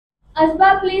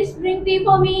Asba, please bring tea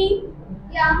for me.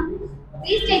 Yeah,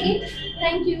 please take it.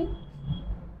 Thank you.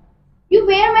 You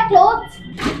wear my clothes?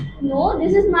 No,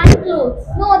 this is my clothes.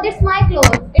 No, that's my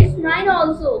clothes. It's mine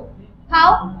also.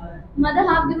 How? Mother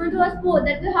have given to us both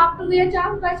that we have to wear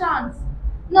chance by chance.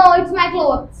 No, it's my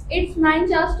clothes. It's mine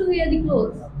chance to wear the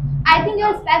clothes. I think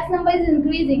your specs number is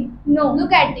increasing. No.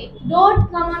 Look at it. Don't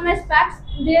come on my specs.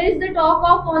 There is the talk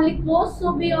of only clothes,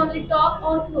 so we only talk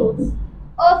on clothes.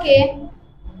 Okay.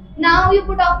 Now you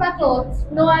put off my clothes.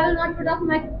 No, I will not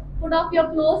put off your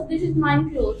clothes. This is mine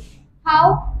clothes.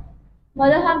 How?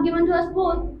 Mother have given to us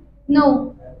both.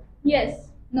 No. Yes.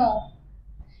 No.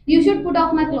 You should put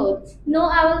off my clothes. No,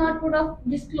 I will not put off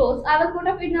this clothes. I will put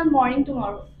off it in the morning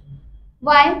tomorrow.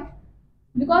 Why?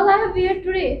 Because I have wear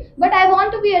today. But I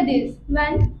want to wear this.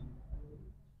 When?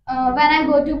 When I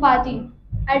go to party.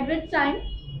 At which time?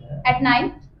 At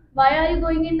night. Why are you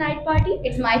going in night party?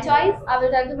 It's my choice. I will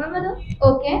tell to my mother.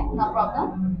 Okay, no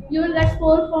problem. You will get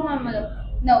scolded from my mother.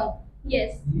 No.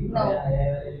 Yes.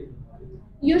 No.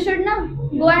 You should not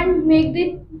go and make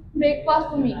the breakfast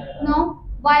for me. No.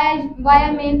 Why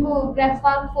I make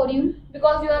breakfast for you?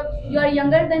 Because you are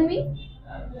younger than me.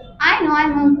 I know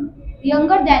I'm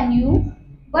younger than you,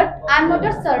 but I'm not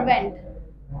a servant.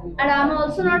 And I'm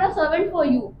also not a servant for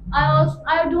you.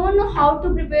 I don't know how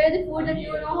to prepare the food that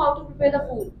you know how to prepare the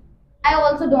food. I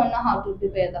also don't know how to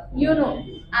prepare the food. You know.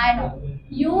 I know.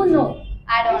 You know.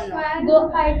 I don't know.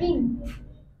 Go fighting.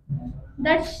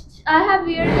 That's I have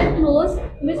wear the clothes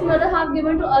which mother have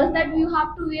given to us that you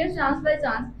have to wear chance by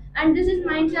chance. And this is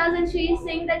my chance and she is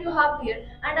saying that you have wear.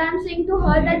 And I am saying to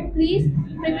her that please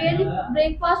prepare the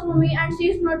breakfast for me and she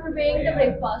is not preparing the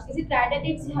breakfast. Is it right that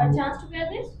it's her chance to wear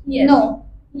this? Yes. No.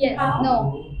 Yes. How?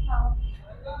 No. How?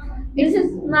 This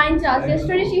is mine chance.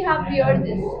 Yesterday she have wear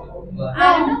this.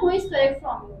 I don't know who is correct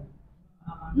from you.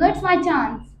 No, it's my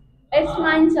chance. It's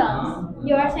mine chance.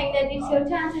 You are saying that it's your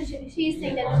chance and she is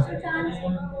saying that it's your chance.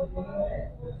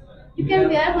 You can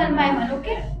wear one by one,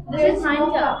 okay? This is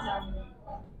mine chance.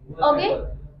 Okay?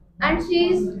 And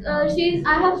she's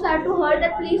I have said to her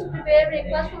that please prepare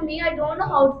breakfast for me. I don't know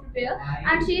how to prepare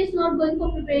and she is not going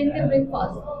for preparing the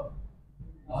breakfast.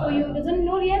 So you doesn't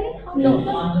know really? No.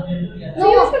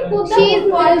 No, you should cook the food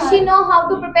for her. she know how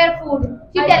to prepare food.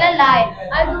 She I- tell a lie.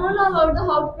 I don't know about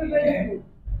how to prepare the food.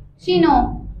 She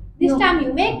know. This No. time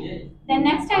you make, then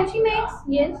next time she makes.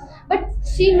 Yes. But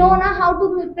she know na how to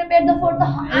prepare the food.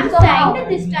 I'm So saying how? that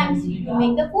this time you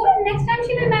make the food and next time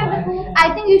she will make the food.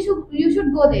 I think you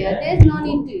should go there. There is no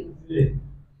need to.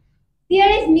 There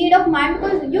is need of mine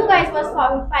because you guys was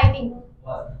fighting.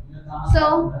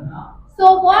 So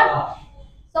So what?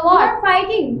 so You are what?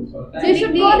 fighting. So you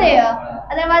should go there.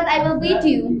 Otherwise, I will beat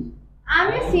you.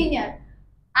 I'm your senior.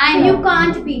 I So know. you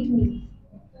can't beat me.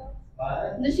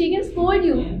 That she can scold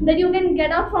you. That you can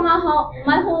get out from my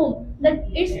home. That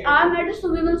it's our matter,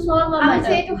 so we will solve our I will matter.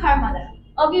 say to her mother.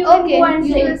 Okay, you Okay, can go and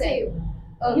you say. will say.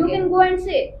 You Okay. can go and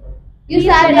say. You Please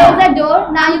said get there's out. a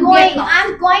door. Now you Going. get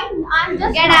I'm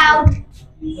just Get out.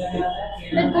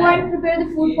 Then go and prepare the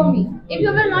food for me. If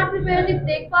you will not prepare the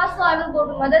breakfast, so I will go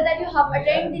to mother that you have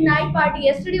attended the night party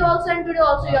yesterday also and today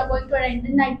also you are going to attend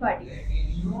the night party.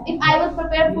 If I will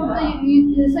prepare food,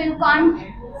 so you can't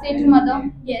say to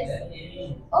mother. Yes.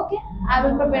 Okay, I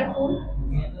will prepare food.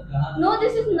 No,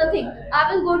 this is nothing.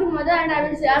 I will go to mother and I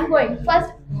will say I'm going.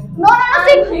 First, no,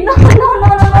 sit. No.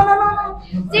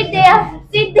 Sit there.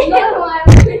 Sit there. No, I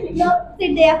will. No,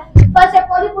 sit there. First of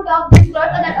all, you put off this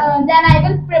cloth, and then I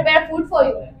will prepare food for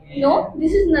you. No,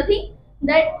 this is nothing.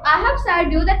 That I have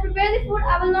said you that prepare the food.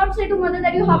 I will not say to mother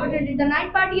that you have attended the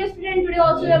night party yesterday and today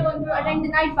also you are going to attend the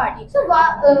night party. So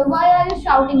why are you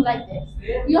shouting like this?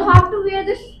 You have to wear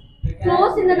this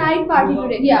clothes in the night party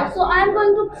today. Yeah. So I am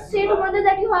going to say to mother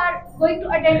that you are going to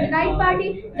attend the night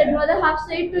party. That mother have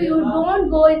said to you, don't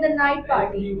go in the night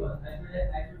party.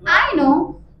 I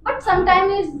know, but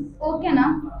sometimes it's okay,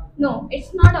 na? No,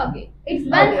 it's not okay. It's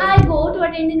when Okay. I go to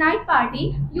attend the night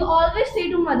party, you always say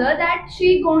to mother that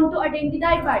she going to attend the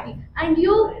night party, and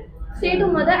you say to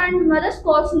mother, and mother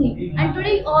scolds me. And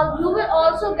today, you will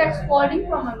also get scolding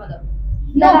from my mother.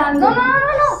 No, That no, I'm no,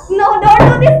 doing. no, no, no,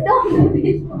 don't do this, don't do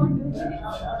this, don't do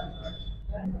this.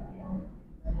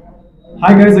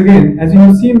 Hi guys again, as you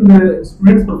have seen the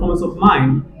students' performance of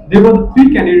mine, they were the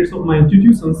three candidates of my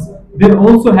institutions. They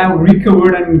also have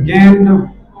recovered and gained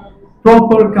a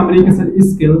proper communication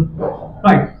skill.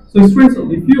 Right. So students,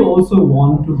 if you also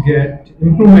want to get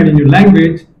improvement in your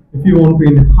language, if you want to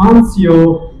enhance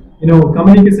your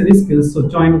communication skills, so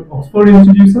join Oxford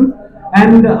Institution.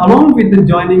 And along with the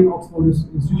joining Oxford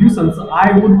institutions,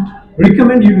 I would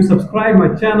recommend you to subscribe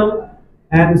my channel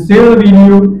and share the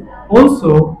video.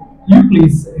 Also, you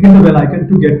please hit the bell icon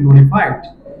to get notified.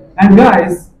 And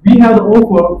guys, we have the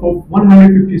offer for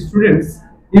 150 students.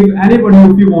 If anybody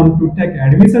of you want to take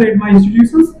admission at my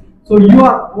institutions, so you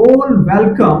are all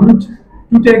welcomed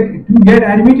to get admitted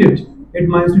at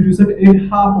my institution at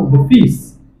half of the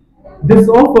fees. This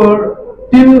offer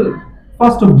till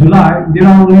 1st of July. There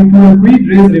are only 2 or 3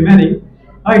 days remaining.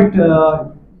 Right,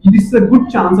 this is a good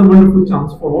chance, a wonderful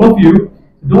chance for all of you.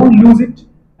 Don't lose it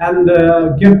and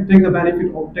take the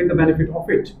benefit of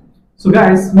it. So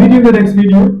guys, meet you in the next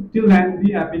video. Till then,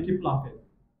 be happy, keep laughing.